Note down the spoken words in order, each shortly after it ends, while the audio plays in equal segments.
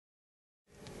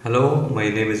Hello, my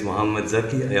name is Mohamed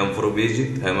Zaki. I am from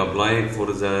Egypt. I am applying for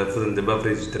the food and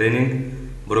beverage training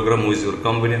program with your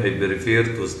company. I prefer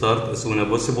to start as soon as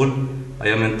possible. I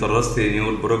am interested in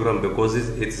your program because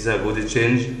it is a good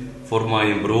change for my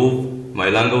improve my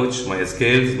language, my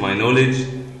skills, my knowledge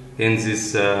in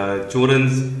this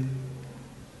children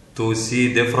to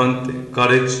see different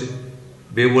college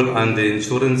people and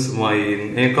insurance my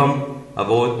income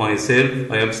about myself.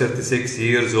 I am 36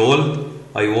 years old.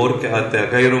 I work at the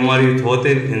Cairo Marriott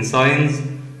Hotel in Science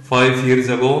 5 years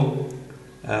ago.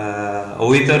 A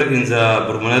waiter in the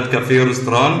Promenade Cafe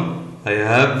restaurant. I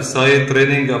have side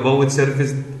training about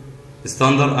service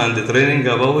standard and training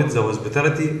about the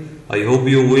hospitality. I hope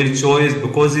you will choose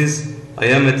because I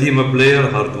am a team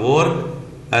player, hard work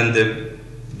and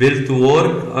built to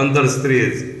work under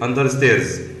stairs.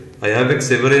 I have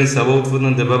experience about food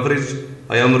and beverage.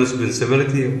 I am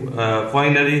responsibility.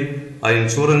 Finally, I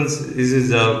insurance is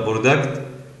a product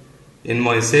in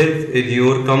myself in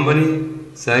your company.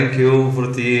 Thank you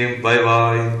for team. Bye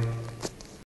bye.